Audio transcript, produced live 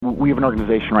we have an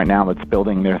organization right now that's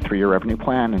building their 3-year revenue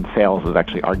plan, and sales is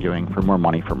actually arguing for more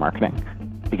money for marketing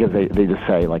because they just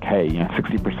say, like, hey,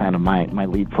 60% of my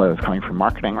lead flow is coming from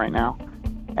marketing right now.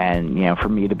 And, for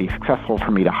me to be successful,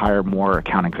 for me to hire more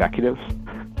account executives,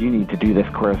 you need to do this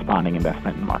corresponding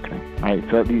investment in marketing, right?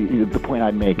 So the point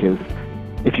I'd make is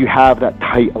if you have that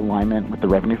tight alignment with the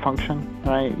revenue function,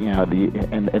 right,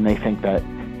 and they think that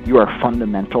you are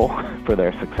fundamental for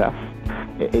their success,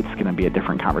 it's going to be a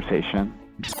different conversation.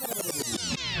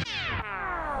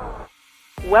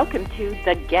 Welcome to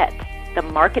The Get, the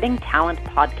Marketing Talent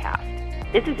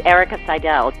Podcast. This is Erica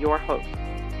Seidel, your host.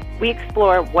 We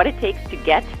explore what it takes to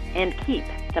get and keep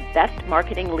the best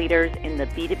marketing leaders in the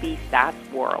B2B SaaS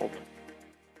world.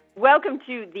 Welcome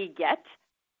to The Get.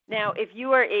 Now, if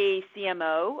you are a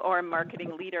CMO or a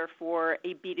marketing leader for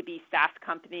a B2B SaaS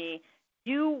company,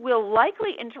 you will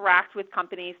likely interact with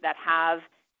companies that have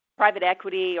private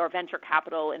equity or venture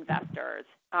capital investors.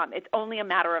 It's only a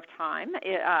matter of time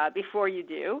before you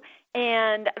do.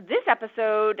 And this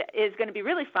episode is going to be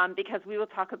really fun because we will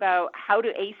talk about how to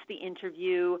ace the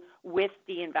interview with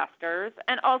the investors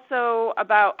and also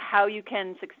about how you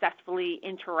can successfully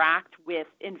interact with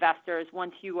investors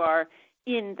once you are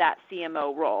in that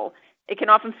CMO role. It can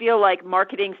often feel like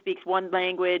marketing speaks one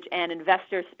language and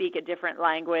investors speak a different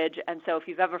language. And so if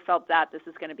you've ever felt that, this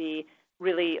is going to be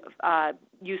really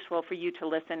useful for you to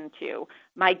listen to.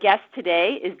 My guest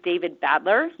today is David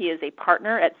Badler. He is a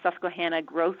partner at Susquehanna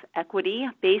Growth Equity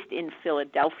based in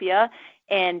Philadelphia.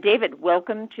 And David,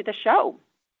 welcome to the show.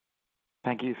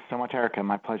 Thank you so much, Erica.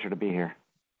 My pleasure to be here.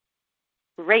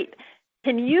 Great.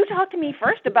 Can you talk to me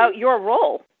first about your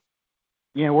role?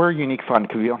 We're a unique fund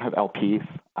because we don't have LPs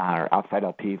or outside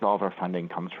LPs. All of our funding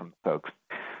comes from folks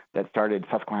that started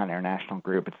Susquehanna International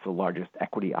Group. It's the largest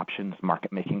equity options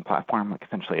market-making platform, like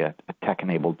essentially a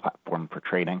tech-enabled platform for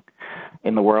trading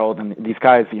in the world. And these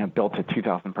guys, built a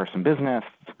 2,000-person business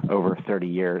over 30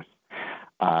 years,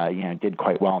 did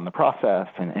quite well in the process.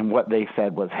 And what they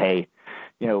said was, hey,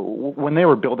 when they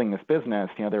were building this business,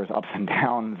 there was ups and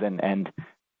downs,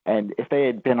 and if they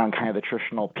had been on kind of the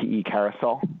traditional PE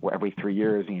carousel, where every 3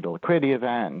 years you need a liquidity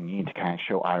event and you need to kind of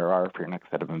show IRR for your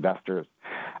next set of investors,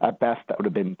 at best that would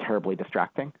have been terribly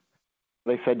distracting.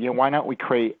 They said, why not we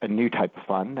create a new type of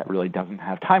fund that really doesn't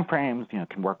have time frames,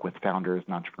 can work with founders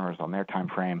and entrepreneurs on their time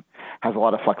frame, has a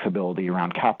lot of flexibility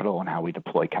around capital and how we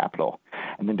deploy capital,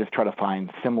 and then just try to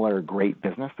find similar great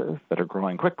businesses that are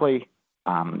growing quickly,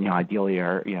 ideally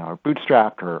are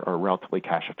bootstrapped or relatively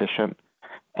cash efficient,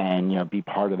 and be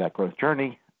part of that growth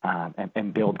journey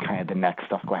and build kind of the next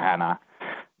Susquehanna,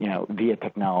 via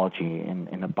technology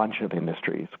in a bunch of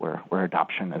industries where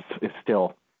adoption is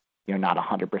still not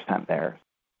 100% there.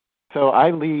 So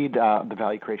I lead the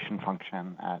value creation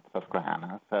function at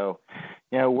Susquehanna. So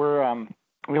we're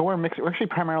actually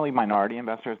primarily minority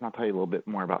investors, and I'll tell you a little bit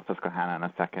more about Susquehanna in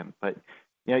a second. But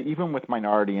even with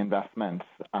minority investments,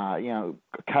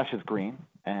 cash is green,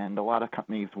 and a lot of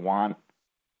companies want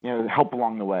help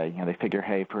along the way. They figure,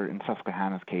 hey, in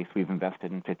Susquehanna's case, we've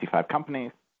invested in 55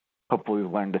 companies. Hopefully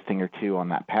we've learned a thing or two on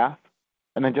that path.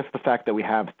 And then just the fact that we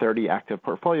have 30 active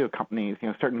portfolio companies,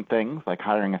 certain things like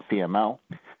hiring a CMO,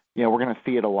 we're going to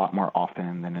see it a lot more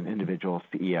often than an individual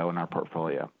CEO in our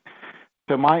portfolio.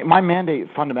 So my mandate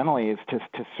fundamentally is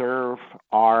to serve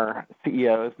our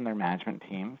CEOs and their management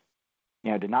teams,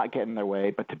 to not get in their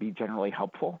way, but to be generally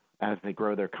helpful as they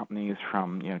grow their companies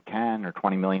from 10 or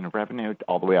 20 million of revenue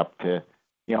all the way up to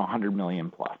 100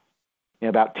 million plus.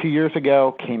 About 2 years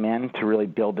ago, came in to really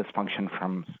build this function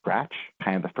from scratch,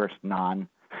 kind of the first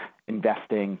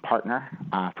non-investing partner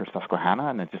for Susquehanna,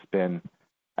 and it's just been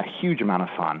a huge amount of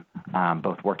fun,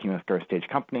 both working with growth stage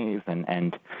companies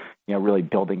and really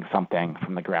building something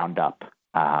from the ground up,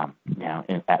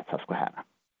 at Susquehanna.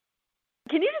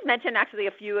 Can you just mention actually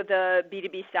a few of the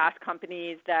B2B SaaS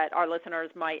companies that our listeners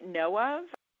might know of?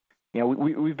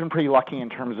 We've been pretty lucky in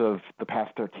terms of the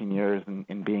past 13 years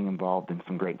in being involved in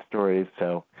some great stories.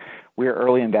 So we're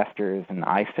early investors in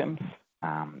iSIMS.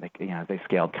 They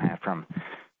scaled kind of from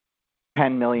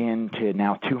 10 million to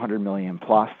now 200 million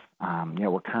plus.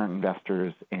 We're current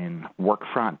investors in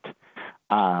Workfront.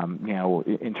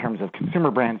 In terms of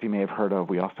consumer brands you may have heard of,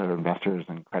 we also are investors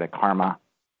in Credit Karma.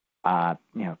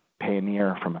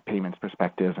 Payoneer from a payments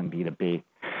perspective and B2B.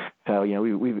 So,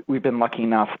 we've been lucky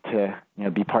enough to,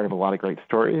 be part of a lot of great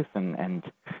stories. And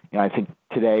I think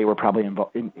today we're probably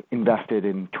invested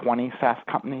in 20 SaaS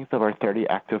companies of our 30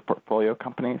 active portfolio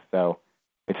companies. So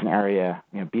it's an area,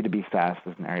 B2B SaaS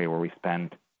is an area where we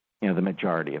spend, the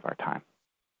majority of our time.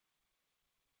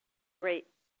 Great.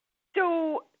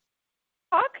 So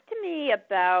Talk to me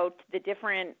about the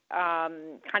different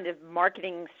kind of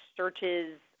marketing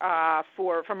searches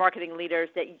for marketing leaders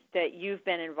that you've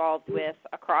been involved with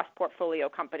across portfolio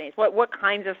companies. What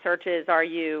kinds of searches are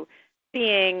you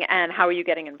seeing, and how are you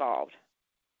getting involved?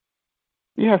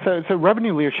 Yeah, so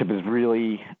revenue leadership is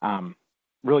really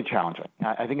really challenging.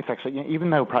 I think it's actually,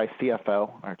 even though probably CFO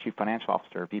or Chief Financial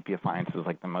Officer or VP of Finance is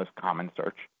like the most common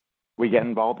search we get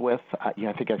involved with, I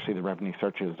think actually the revenue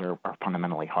searches are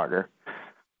fundamentally harder.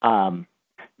 And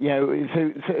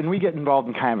we get involved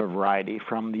in kind of a variety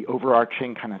from the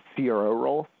overarching kind of CRO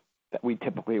roles that we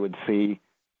typically would see,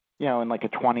 in like a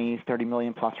 20, 30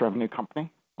 million plus revenue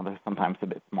company, although sometimes a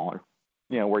bit smaller,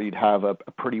 where you'd have a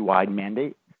pretty wide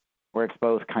mandate, where it's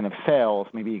both kind of sales,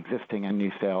 maybe existing and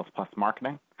new sales plus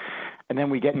marketing. And then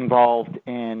we get involved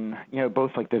in,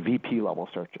 both like the VP level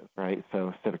searches, right? So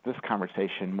instead of this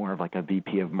conversation, more of like a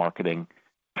VP of marketing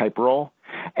type role.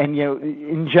 And,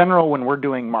 in general, when we're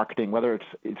doing marketing, whether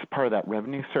it's part of that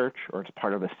revenue search or it's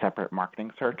part of a separate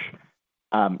marketing search,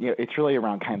 it's really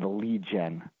around kind of the lead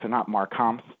gen. So not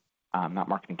marcoms, not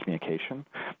marketing communication,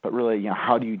 but really,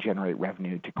 how do you generate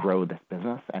revenue to grow this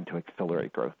business and to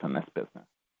accelerate growth in this business?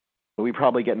 So we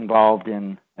probably get involved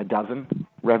in a dozen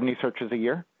revenue searches a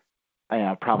year.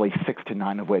 Probably 6 to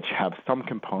 9 of which have some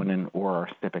component or are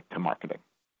specific to marketing.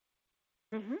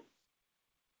 Mm-hmm.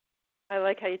 I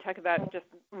like how you talk about just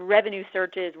revenue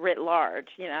searches writ large,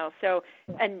 So,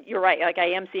 and you're right. Like I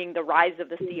am seeing the rise of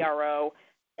the CRO,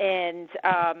 and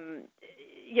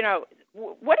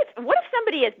what if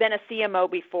somebody has been a CMO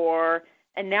before,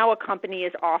 and now a company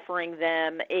is offering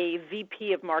them a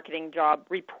VP of marketing job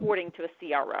reporting to a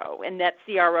CRO, and that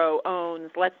CRO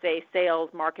owns, let's say, sales,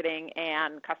 marketing,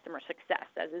 and customer success,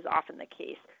 as is often the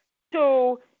case.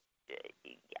 So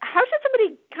how should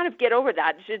somebody kind of get over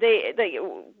that? Should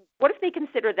what if they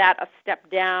consider that a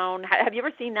step down? Have you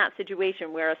ever seen that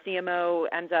situation where a CMO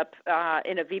ends up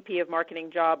in a VP of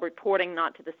marketing job reporting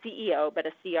not to the CEO but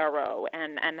a CRO,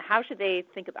 and how should they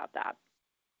think about that?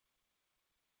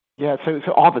 Yeah,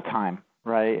 so all the time,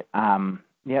 right? And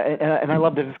I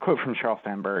love this quote from Sheryl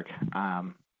Sandberg. I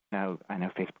know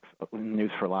Facebook's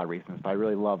news for a lot of reasons, but I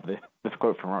really love this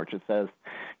quote from her, which it says,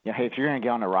 hey, if you're going to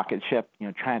get on a rocket ship,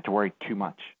 try not to worry too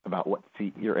much about what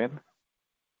seat you're in.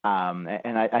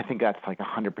 And I think that's like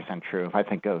 100% true. If I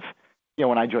think of,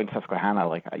 when I joined Susquehanna,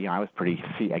 I was pretty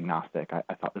seat agnostic.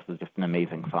 I thought this was just an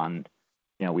amazing fund.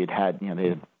 They had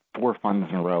 4 funds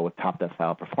in a row with top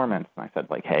decile performance, and I said,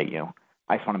 hey,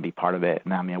 I just want to be part of it,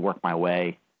 and I'm going to work my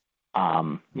way,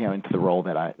 into the role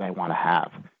that I want to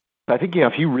have. So I think,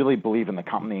 if you really believe in the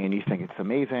company and you think it's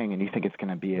amazing and you think it's going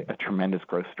to be a tremendous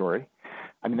growth story,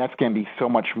 I mean, that's going to be so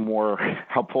much more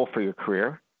helpful for your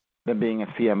career than being a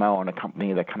CMO in a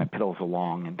company that kind of piddles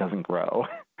along and doesn't grow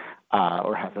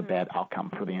or has a bad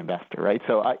outcome for the investor, right?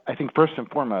 So I think first and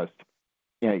foremost,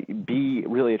 be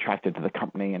really attracted to the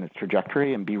company and its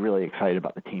trajectory, and be really excited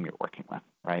about the team you're working with,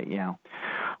 right?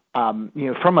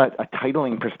 From a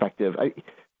titling perspective,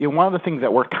 one of the things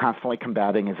that we're constantly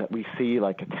combating is that we see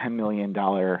like a $10 million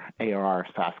ARR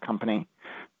SaaS company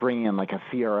bring in like a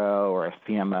CRO or a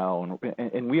CMO,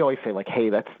 and we always say hey,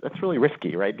 that's really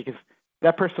risky, right? Because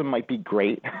that person might be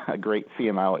a great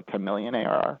CMO at 10 million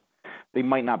ARR. They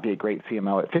might not be a great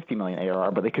CMO at 50 million ARR,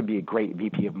 but they could be a great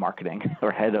VP of marketing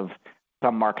or head of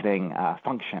some marketing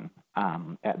function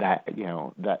at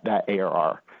that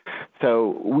ARR.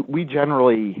 So we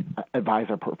generally advise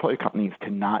our portfolio companies to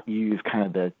not use kind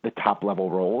of the top level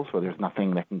roles where there's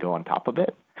nothing that can go on top of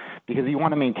it, because you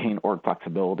want to maintain org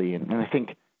flexibility. And I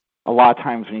think a lot of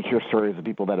times when you hear stories of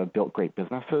people that have built great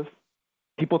businesses,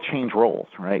 people change roles,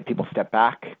 right? People step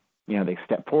back, they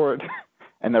step forward,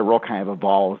 and their role kind of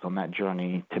evolves on that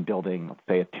journey to building, let's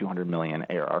say, a 200 million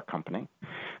ARR company.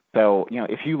 So,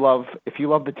 if you love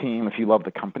the team, if you love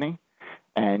the company,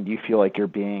 and you feel like you're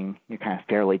kind of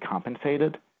fairly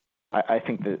compensated, I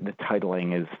think the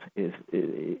titling is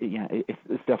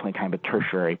it's definitely kind of a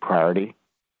tertiary priority.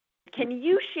 Can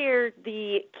you share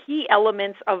the key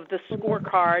elements of the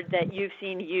scorecard that you've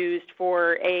seen used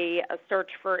for a search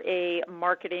for a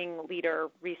marketing leader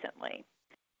recently?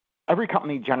 Every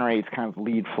company generates kind of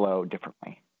lead flow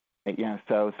differently.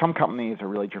 So some companies are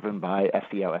really driven by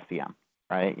SEO, SEM,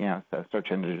 right? So search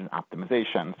engine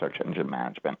optimization, search engine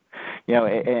management.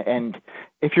 And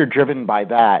if you're driven by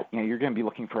that, you're going to be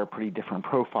looking for a pretty different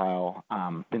profile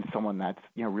than someone that's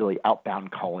really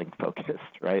outbound calling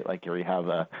focused, right? Like you have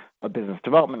a business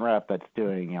development rep that's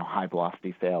doing high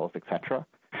velocity sales, et cetera.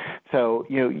 So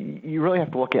you really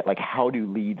have to look at how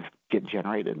do leads get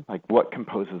generated, what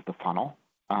composes the funnel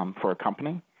for a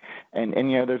company, and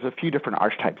there's a few different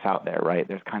archetypes out there, right?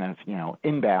 There's kind of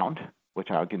inbound, which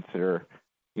I would consider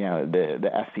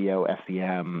the SEO,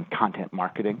 SEM, content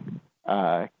marketing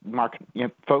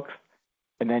folks.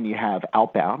 And then you have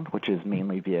outbound, which is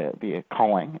mainly via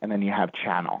calling, and then you have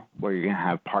channel, where you're going to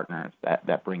have partners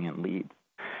that bring in leads.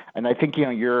 And I think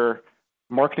your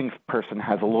marketing person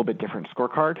has a little bit different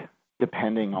scorecard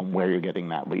depending on where you're getting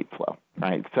that lead flow,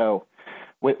 right? So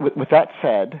with that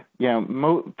said,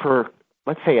 for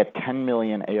let's say a 10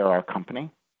 million ARR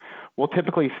company, we'll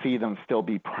typically see them still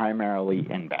be primarily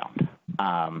inbound.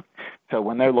 So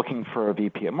when they're looking for a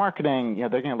VP of marketing, they're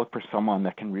going to look for someone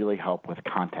that can really help with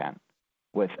content,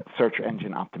 with search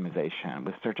engine optimization,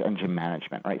 with search engine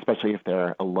management, right? Especially if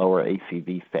they're a lower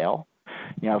ACV sale.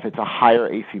 If it's a higher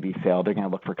ACV sale, they're going to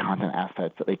look for content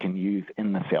assets that they can use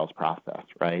in the sales process,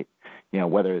 right?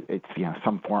 Whether it's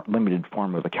some limited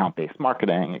form of account-based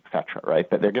marketing, et cetera, right?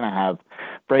 But they're going to have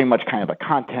very much kind of a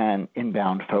content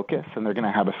inbound focus, and they're going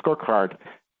to have a scorecard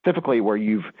typically where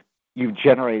you've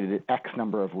generated X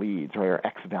number of leads, right, or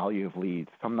X value of leads,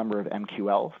 some number of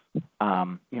MQLs,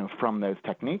 from those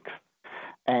techniques,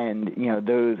 and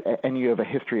and you have a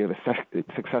history of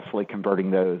successfully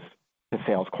converting those to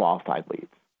sales qualified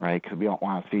leads, right? Because we don't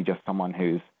want to see just someone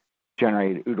who's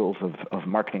generated oodles of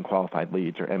marketing qualified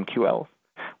leads or MQLs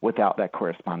without that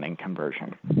corresponding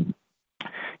conversion.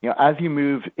 As you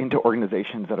move into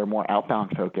organizations that are more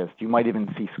outbound focused, you might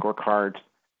even see scorecards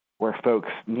where folks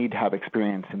need to have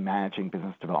experience in managing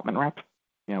business development reps,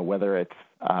 whether it's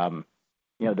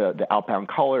the outbound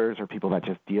callers or people that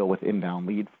just deal with inbound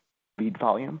lead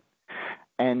volume.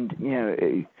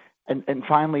 And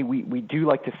finally, we do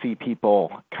like to see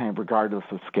people, kind of regardless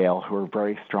of scale, who are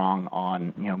very strong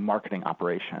on marketing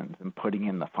operations and putting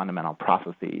in the fundamental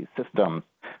processes, systems,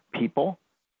 people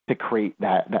to create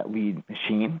that lead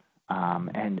machine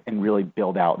and really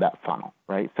build out that funnel,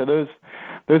 right? So those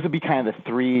would be kind of the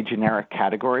three generic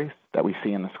categories that we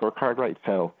see in the scorecard, right?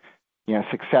 So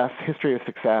history of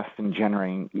success in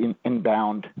generating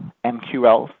inbound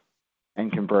MQLs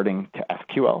and converting to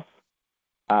SQLs.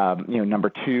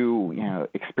 Number two,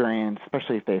 experience,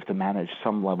 especially if they have to manage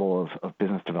some level of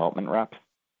business development reps,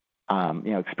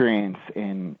 experience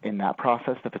in that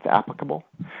process if it's applicable.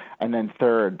 And then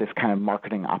third, this kind of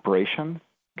marketing operations,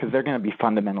 because they're going to be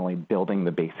fundamentally building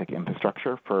the basic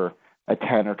infrastructure for a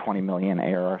 10 or 20 million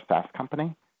ARR SaaS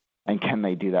company. And can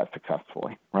they do that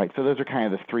successfully, right? So those are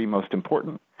kind of the three most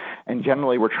important. And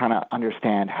generally, we're trying to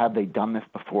understand, have they done this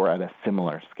before at a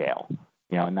similar scale?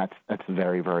 And that's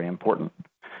very, very important.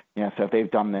 So if they've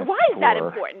done this. Why is that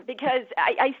important? Because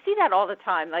I see that all the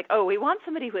time. Like, we want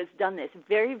somebody who has done this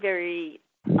very, very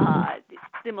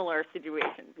similar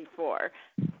situation before.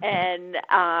 And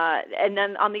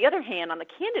then on the other hand, on the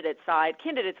candidate side,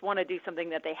 candidates want to do something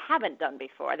that they haven't done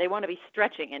before. They want to be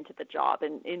stretching into the job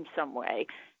in some way.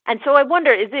 And so I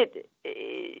wonder, is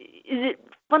it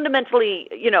fundamentally,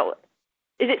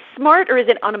 is it smart or is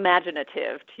it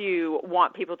unimaginative to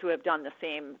want people to have done the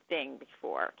same thing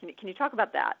before? Can you talk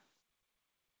about that?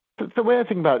 So the way I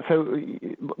think about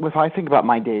it, if I think about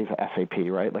my days at SAP,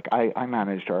 right, like I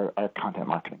managed our content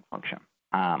marketing function.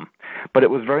 But it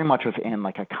was very much within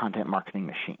like a content marketing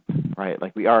machine, right?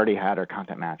 Like we already had our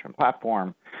content management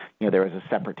platform. There was a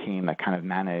separate team that kind of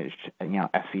managed,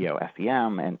 SEO,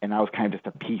 SEM, and I was kind of just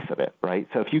a piece of it, right?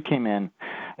 So if you came in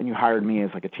and you hired me as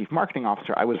like a chief marketing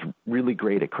officer, I was really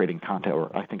great at creating content,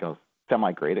 or I think I was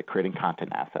semi-great at creating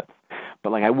content assets.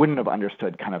 But like I wouldn't have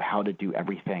understood kind of how to do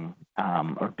everything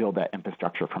or build that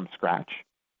infrastructure from scratch,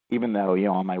 even though,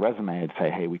 on my resume I'd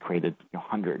say, hey, we created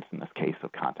hundreds in this case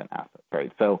of content assets,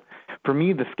 right? So for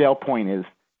me, the scale point is,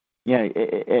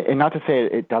 and not to say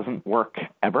it doesn't work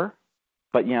ever,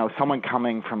 but, someone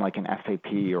coming from like an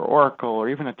SAP or Oracle or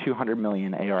even a 200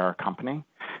 million ARR company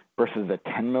versus a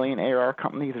 10 million ARR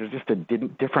company, there's just a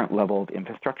different level of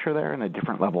infrastructure there and a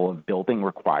different level of building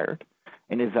required.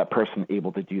 And is that person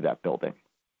able to do that building?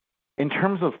 In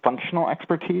terms of functional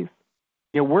expertise,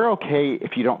 we're okay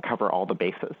if you don't cover all the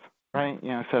bases, right?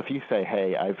 So if you say,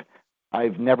 hey,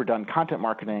 I've never done content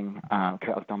marketing because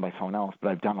that was done by someone else, but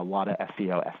I've done a lot of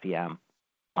SEO, SEM.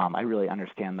 I really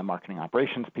understand the marketing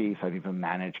operations piece. I've even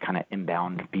managed kind of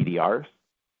inbound BDRs.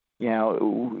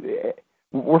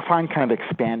 We're fine kind of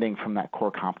expanding from that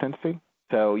core competency.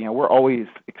 So, we're always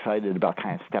excited about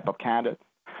kind of step-up candidates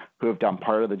who have done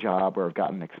part of the job or have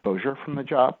gotten exposure from the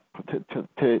job to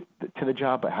the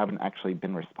job but haven't actually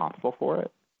been responsible for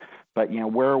it. But,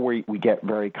 where we get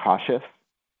very cautious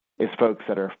is folks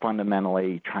that are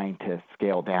fundamentally trying to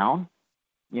scale down,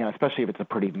 especially if it's a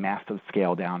pretty massive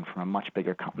scale down from a much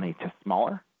bigger company to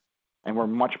smaller. And we're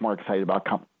much more excited about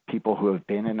people who have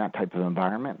been in that type of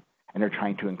environment and are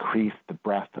trying to increase the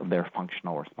breadth of their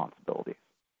functional responsibilities.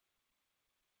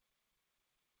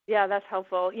 Yeah, that's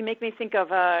helpful. You make me think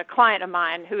of a client of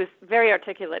mine who is very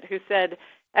articulate, who said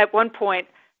at one point,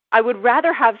 I would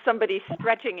rather have somebody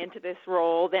stretching into this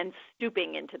role than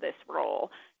stooping into this role.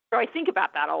 So I think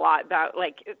about that a lot, about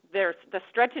like there's the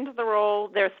stretch into the role,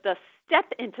 there's the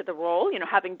step into the role,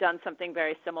 having done something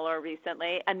very similar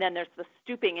recently, and then there's the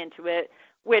stooping into it,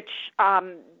 which,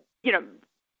 you know,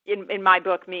 in my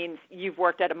book means you've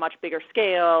worked at a much bigger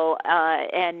scale,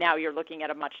 and now you're looking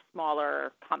at a much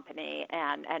smaller company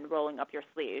and rolling up your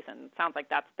sleeves. And it sounds like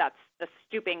that's the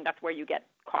stooping. That's where you get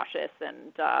cautious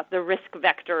and the risk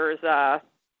vectors,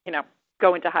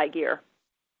 go into high gear.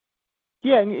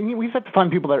 Yeah, and we've had to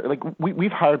find people that are, like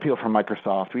we've hired people from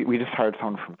Microsoft. We just hired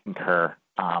someone from Concur,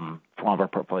 from one of our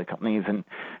portfolio companies, and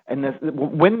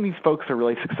when these folks are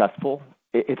really successful,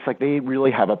 it's like they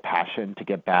really have a passion to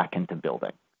get back into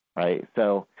building. Right,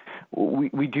 so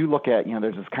we do look at,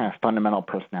 there's this kind of fundamental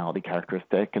personality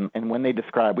characteristic, and when they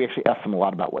describe, we actually ask them a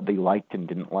lot about what they liked and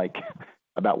didn't like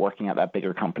about working at that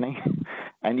bigger company,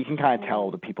 and you can kind of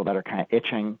tell the people that are kind of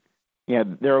itching,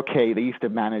 they're okay. They used to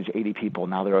manage 80 people,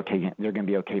 now they're okay. They're going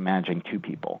to be okay managing 2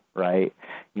 people, right?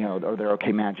 Or they're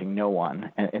okay managing no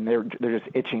one, and they're just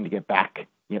itching to get back,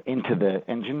 into the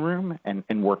engine room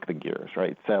and work the gears,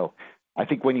 right? So I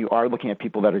think when you are looking at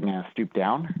people that are going to stoop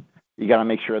down, you got to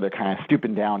make sure they're kind of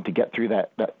stooping down to get through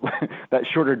that that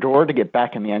shorter door to get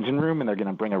back in the engine room, and they're going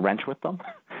to bring a wrench with them,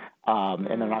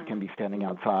 and they're not going to be standing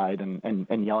outside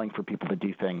and yelling for people to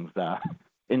do things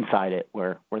inside it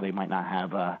where they might not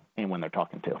have anyone they're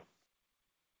talking to.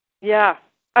 Yeah,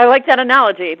 I like that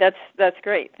analogy. That's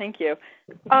great. Thank you.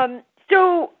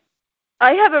 So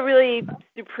I have a really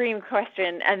supreme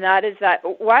question, and that is that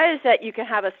why is that you can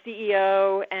have a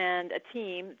CEO and a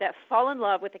team that fall in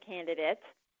love with a candidate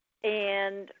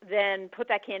and then put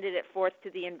that candidate forth to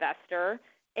the investor,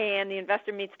 and the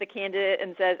investor meets the candidate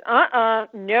and says,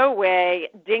 no way,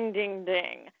 ding, ding,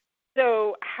 ding.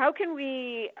 So how can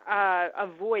we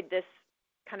avoid this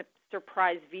kind of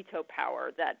surprise veto power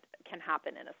that can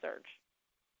happen in a search?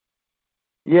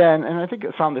 Yeah, and I think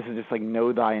some of this is just like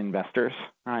know thy investors,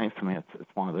 right? I mean,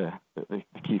 it's one of the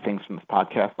key things from this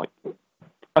podcast. Like,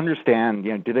 understand,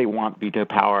 do they want veto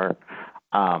power?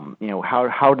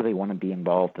 How do they want to be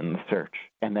involved in the search?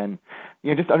 And then,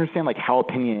 just understand like how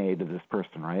opinionated is this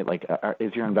person, right? Like,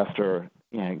 is your investor,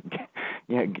 going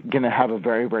to have a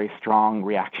very, very strong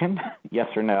reaction, yes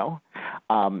or no?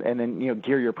 And then,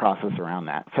 gear your process around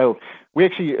that. So we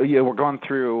actually, we're going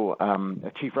through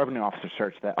a chief revenue officer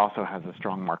search that also has a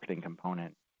strong marketing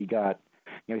component. He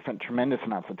spent tremendous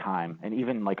amounts of time, and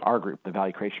even like our group, the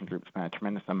value creation group, spent a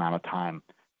tremendous amount of time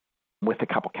with a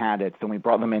couple candidates, and we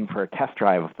brought them in for a test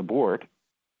drive of the board.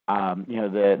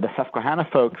 The Susquehanna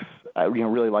folks,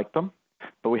 really liked them,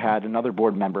 but we had another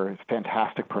board member, a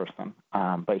fantastic person,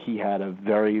 but he had a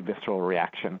very visceral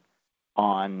reaction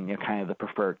on kind of the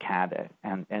preferred candidate,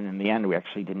 and in the end, we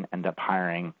actually didn't end up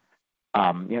hiring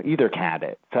either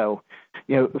candidate. So,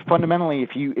 fundamentally,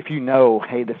 if you know,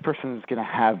 hey, this person is going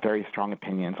to have very strong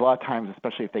opinions. A lot of times,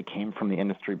 especially if they came from the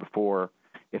industry before,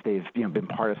 if they've been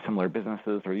part of similar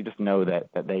businesses, or you just know that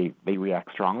they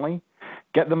react strongly,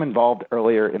 get them involved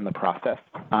earlier in the process.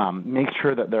 Make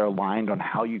sure that they're aligned on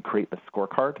how you create the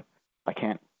scorecard. I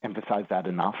can't emphasize that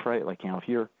enough, right? Like,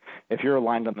 if you're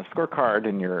aligned on the scorecard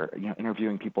and you're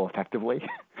interviewing people effectively,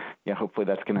 hopefully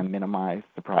that's going to minimize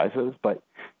surprises. But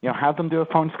have them do a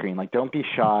phone screen. Like, don't be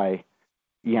shy.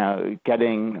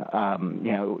 Getting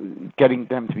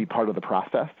them to be part of the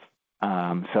process.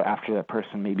 So after that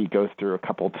person maybe goes through a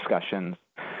couple of discussions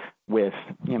with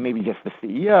maybe just the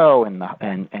CEO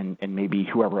and maybe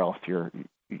whoever else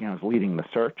is leading the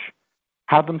search,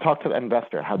 have them talk to the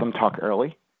investor, have them talk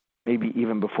early, maybe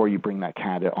even before you bring that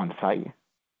candidate on site,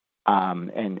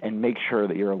 and make sure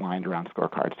that you're aligned around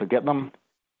scorecards. So get them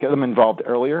involved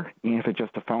earlier, even if it's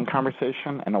just a phone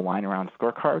conversation, and align around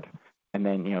scorecard. And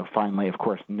then finally, of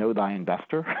course, know thy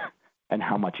investor and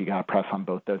how much you got to press on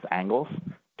both those angles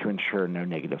to ensure no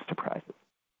negative surprises.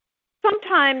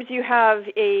 Sometimes you have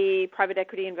a private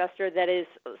equity investor that is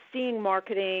seeing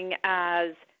marketing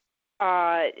as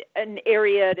an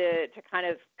area to kind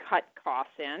of cut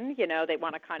costs in. They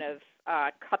want to kind of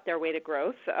cut their way to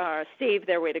growth, save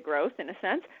their way to growth in a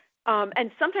sense. And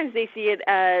sometimes they see it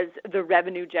as the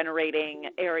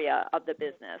revenue-generating area of the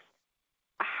business.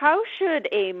 How should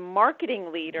a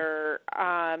marketing leader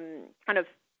kind of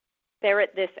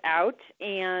ferret this out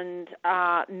and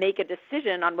make a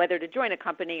decision on whether to join a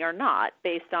company or not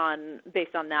based on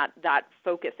that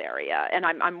focus area? And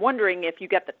I'm wondering if you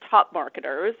get the top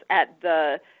marketers at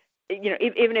the,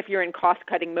 even if you're in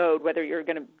cost-cutting mode, whether you're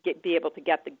going to be able to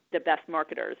get the best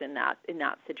marketers in that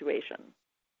situation.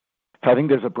 So I think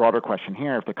there's a broader question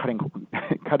here. If they're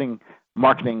cutting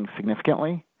marketing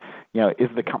significantly, is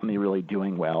the company really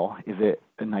doing well? Is it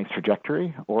a nice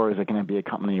trajectory, or is it going to be a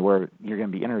company where you're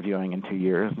going to be interviewing in 2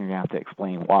 years and you're going to have to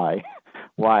explain why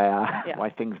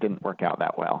things didn't work out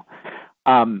that well?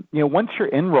 Once you're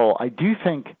in role, I do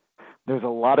think there's a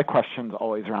lot of questions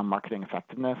always around marketing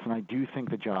effectiveness, and I do think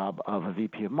the job of a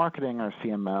VP of marketing or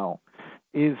CMO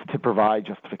is to provide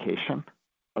justification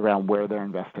around where they're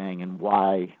investing and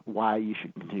why you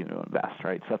should continue to invest,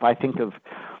 right? So if I think of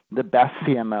the best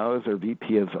CMOs or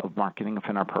VPs of marketing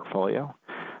within our portfolio,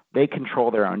 they control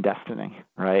their own destiny,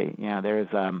 right?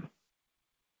 There's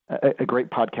a great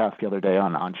podcast the other day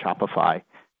on Shopify,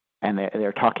 and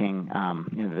they're talking,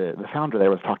 the founder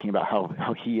there was talking about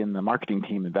how he and the marketing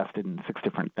team invested in 6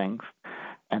 different things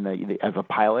and as a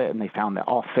pilot, and they found that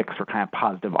all 6 were kind of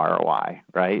positive ROI,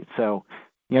 right? So,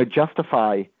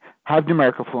 justify, have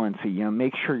numerical fluency,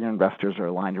 make sure your investors are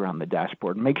aligned around the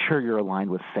dashboard, make sure you're aligned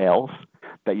with sales,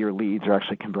 that your leads are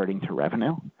actually converting to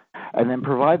revenue, and then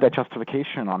provide that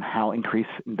justification on how increased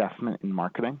investment in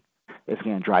marketing is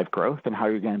going to drive growth and how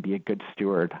you're going to be a good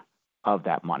steward of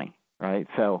that money, right?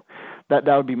 So that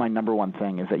would be my number one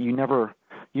thing, is that you never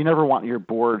want your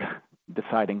board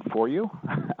deciding for you.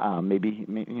 Maybe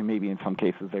in some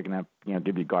cases they're going to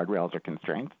give you guardrails or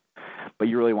constraints, but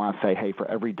you really want to say, hey, for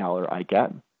every dollar I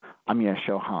get, I'm going to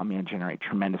show how I'm going to generate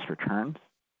tremendous returns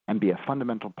and be a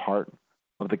fundamental part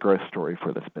of the growth story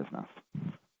for this business.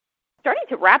 Starting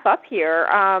to wrap up here,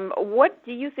 what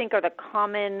do you think are the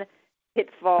common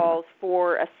pitfalls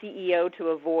for a CEO to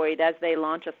avoid as they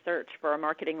launch a search for a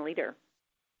marketing leader?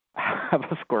 Have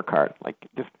a scorecard.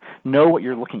 Just know what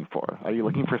you're looking for. Are you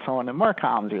looking for someone in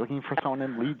Marcoms? Are you looking for someone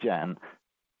in lead gen?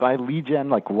 By lead gen,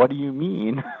 what do you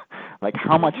mean?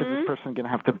 How much is this person going to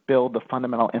have to build the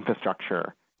fundamental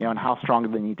infrastructure? And how strong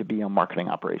do they need to be on marketing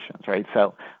operations, right?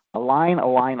 So align,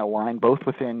 both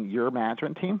within your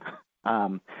management team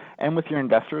and with your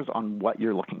investors on what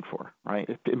you're looking for, right?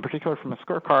 In particular from a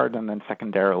scorecard, and then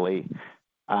secondarily,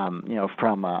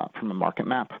 from a market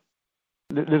map.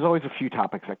 There's always a few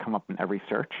topics that come up in every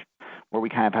search where we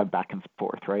kind of have back and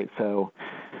forth, right? So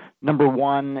number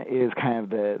one is kind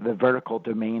of the vertical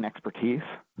domain expertise.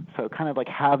 So kind of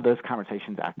have those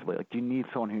conversations actively. Do you need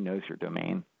someone who knows your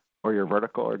domain or your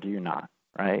vertical, or do you not,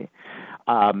 right?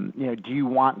 Do you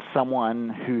want someone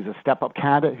who's a step-up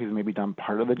candidate who's maybe done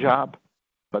part of the job,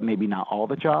 but maybe not all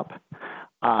the job?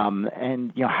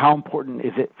 And how important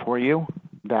is it for you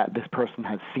that this person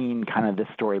has seen kind of this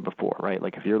story before, right?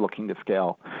 If you're looking to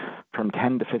scale from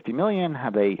 10 to 50 million,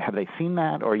 have they seen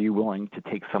that, or are you willing to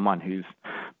take someone who's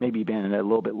maybe been in a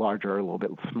little bit larger or a little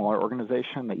bit smaller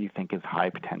organization that you think is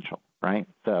high potential, right?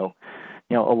 So,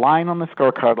 align on the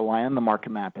scorecard, align on the market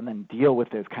map, and then deal with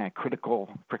those kind of critical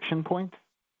friction points,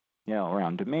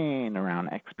 around domain, around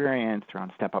experience,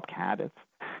 around step-up candidates,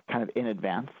 kind of in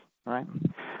advance, right?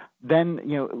 Then,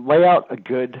 lay out a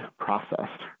good process,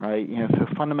 right? So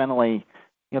fundamentally,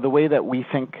 the way that we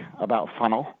think about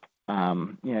funnel,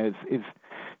 is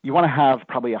you want to have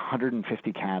probably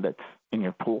 150 candidates in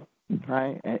your pool,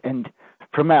 right? And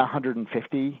from that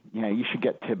 150, you should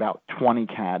get to about 20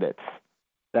 candidates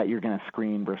that you're going to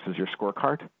screen versus your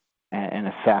scorecard and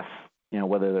assess,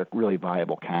 whether they're really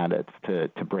viable candidates to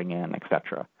bring in, et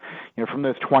cetera. From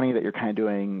those 20 that you're kind of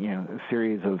doing, a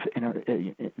series of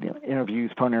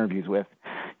interviews, phone interviews with,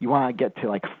 you want to get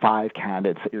to 5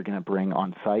 candidates that you're going to bring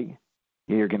on site.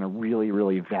 You're going to really,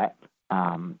 really vet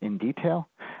in detail.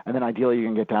 And then ideally you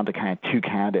can get down to kind of 2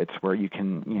 candidates where you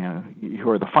can, who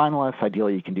are the finalists.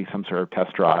 Ideally you can do some sort of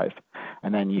test drive.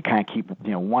 And then you kind of keep,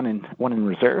 one in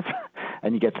reserve,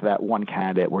 and you get to that one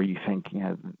candidate where you think,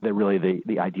 they're really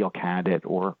the ideal candidate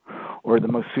or the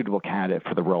most suitable candidate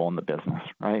for the role in the business,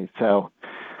 right? So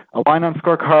align on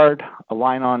scorecard,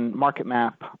 align on market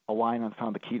map, align on some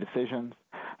of the key decisions,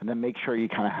 and then make sure you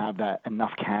kind of have that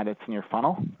enough candidates in your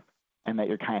funnel and that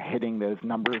you're kind of hitting those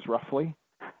numbers roughly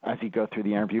as you go through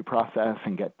the interview process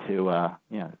and get to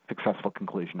successful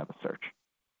conclusion of a search.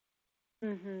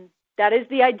 Mm-hmm. That is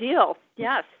the ideal,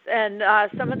 yes. And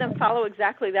some of them follow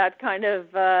exactly that kind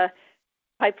of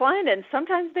pipeline, and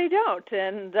sometimes they don't.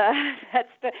 And that's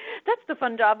the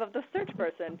fun job of the search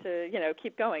person to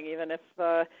keep going, even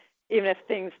if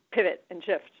things pivot and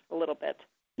shift a little bit.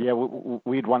 Yeah,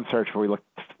 we had one search where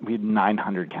we had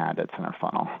 900 candidates in our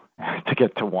funnel to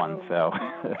get to one. So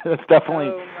it's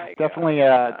definitely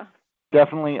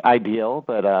ideal,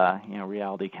 but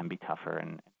reality can be tougher,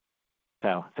 and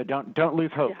so don't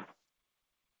lose hope.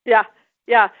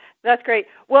 Yeah, that's great.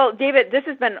 Well, David, this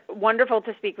has been wonderful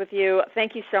to speak with you.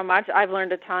 Thank you so much. I've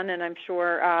learned a ton, and I'm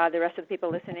sure the rest of the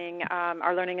people listening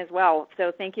are learning as well.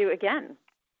 So thank you again.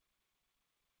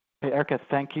 Hey, Erica,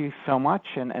 thank you so much,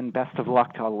 and best of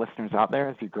luck to all the listeners out there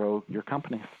as you grow your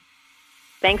companies.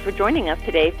 Thanks for joining us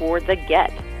today for The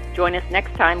Get. Join us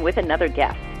next time with another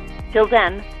guest. Till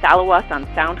then, follow us on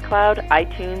SoundCloud,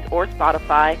 iTunes, or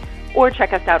Spotify, or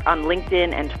check us out on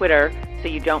LinkedIn and Twitter so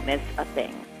you don't miss a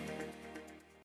thing.